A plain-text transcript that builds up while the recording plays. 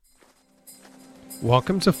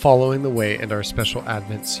Welcome to Following the Way and our special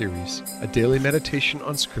Advent series, a daily meditation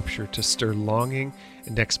on Scripture to stir longing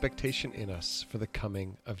and expectation in us for the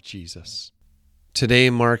coming of Jesus.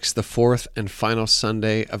 Today marks the fourth and final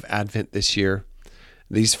Sunday of Advent this year.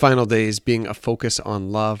 These final days being a focus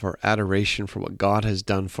on love or adoration for what God has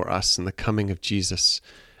done for us in the coming of Jesus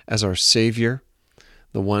as our Savior,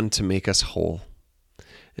 the one to make us whole.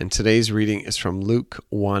 And today's reading is from Luke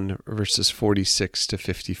 1, verses 46 to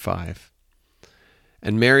 55.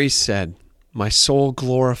 And Mary said, "My soul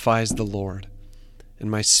glorifies the Lord, and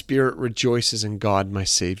my spirit rejoices in God my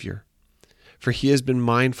Savior. For he has been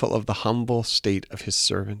mindful of the humble state of his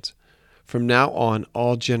servant. From now on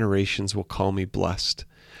all generations will call me blessed.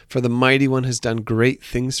 For the Mighty One has done great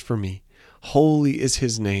things for me. Holy is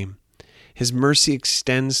his name. His mercy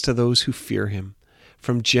extends to those who fear him,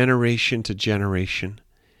 from generation to generation.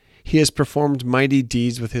 He has performed mighty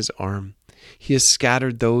deeds with his arm. He has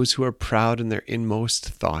scattered those who are proud in their inmost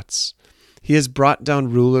thoughts. He has brought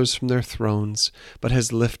down rulers from their thrones, but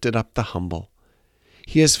has lifted up the humble.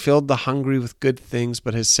 He has filled the hungry with good things,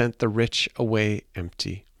 but has sent the rich away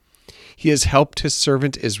empty. He has helped his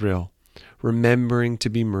servant Israel, remembering to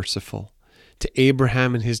be merciful to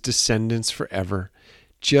Abraham and his descendants forever,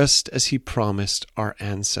 just as he promised our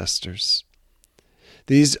ancestors."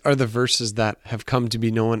 These are the verses that have come to be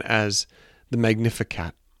known as the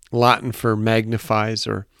Magnificat, Latin for magnifies,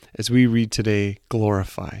 or as we read today,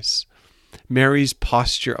 glorifies. Mary's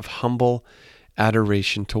posture of humble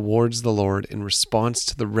adoration towards the Lord in response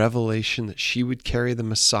to the revelation that she would carry the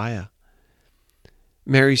Messiah.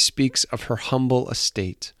 Mary speaks of her humble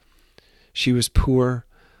estate. She was poor,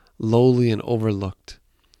 lowly, and overlooked.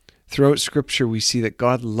 Throughout Scripture, we see that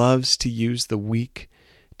God loves to use the weak,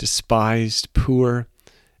 despised, poor,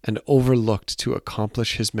 and overlooked to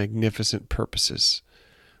accomplish his magnificent purposes.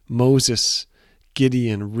 Moses,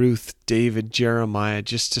 Gideon, Ruth, David, Jeremiah,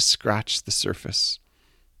 just to scratch the surface.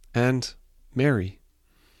 And Mary.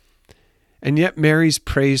 And yet Mary's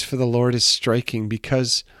praise for the Lord is striking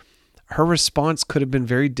because her response could have been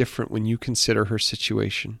very different when you consider her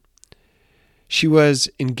situation. She was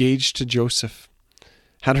engaged to Joseph,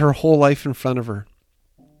 had her whole life in front of her,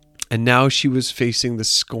 and now she was facing the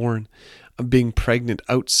scorn of being pregnant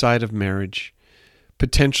outside of marriage,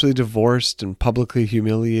 potentially divorced and publicly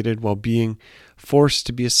humiliated while being forced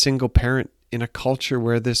to be a single parent in a culture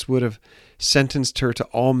where this would have sentenced her to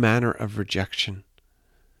all manner of rejection.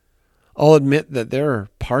 I'll admit that there are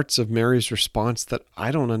parts of Mary's response that I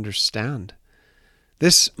don't understand.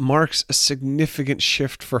 This marks a significant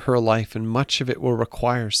shift for her life, and much of it will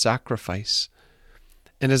require sacrifice.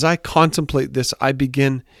 And as I contemplate this, I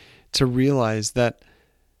begin to realize that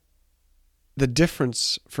the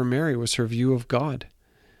difference for Mary was her view of God.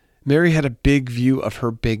 Mary had a big view of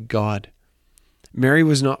her big God. Mary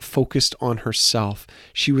was not focused on herself.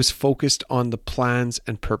 She was focused on the plans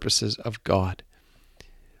and purposes of God.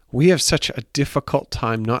 We have such a difficult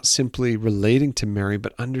time not simply relating to Mary,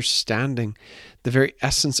 but understanding the very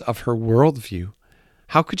essence of her worldview.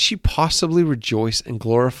 How could she possibly rejoice and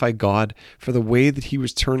glorify God for the way that he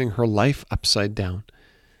was turning her life upside down,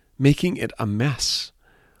 making it a mess?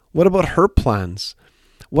 What about her plans?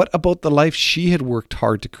 What about the life she had worked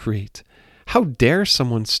hard to create? How dare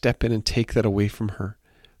someone step in and take that away from her?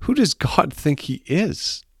 Who does God think he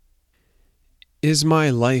is? Is my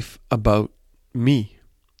life about me?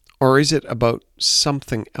 Or is it about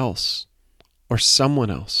something else or someone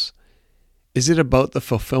else? Is it about the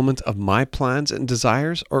fulfillment of my plans and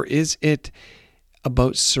desires? Or is it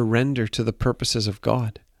about surrender to the purposes of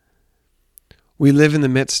God? We live in the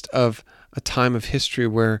midst of a time of history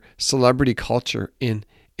where celebrity culture in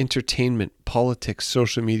entertainment, politics,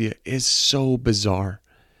 social media is so bizarre.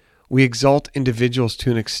 We exalt individuals to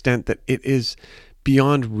an extent that it is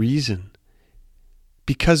beyond reason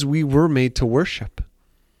because we were made to worship.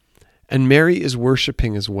 And Mary is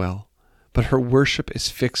worshiping as well, but her worship is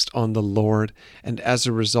fixed on the Lord, and as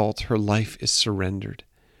a result, her life is surrendered.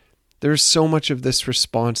 There is so much of this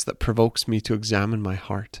response that provokes me to examine my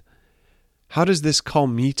heart. How does this call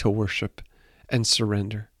me to worship and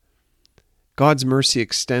surrender? God's mercy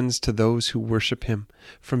extends to those who worship him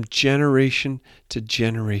from generation to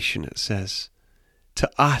generation, it says,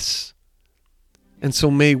 to us. And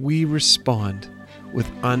so may we respond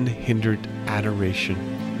with unhindered adoration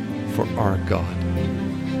for our God.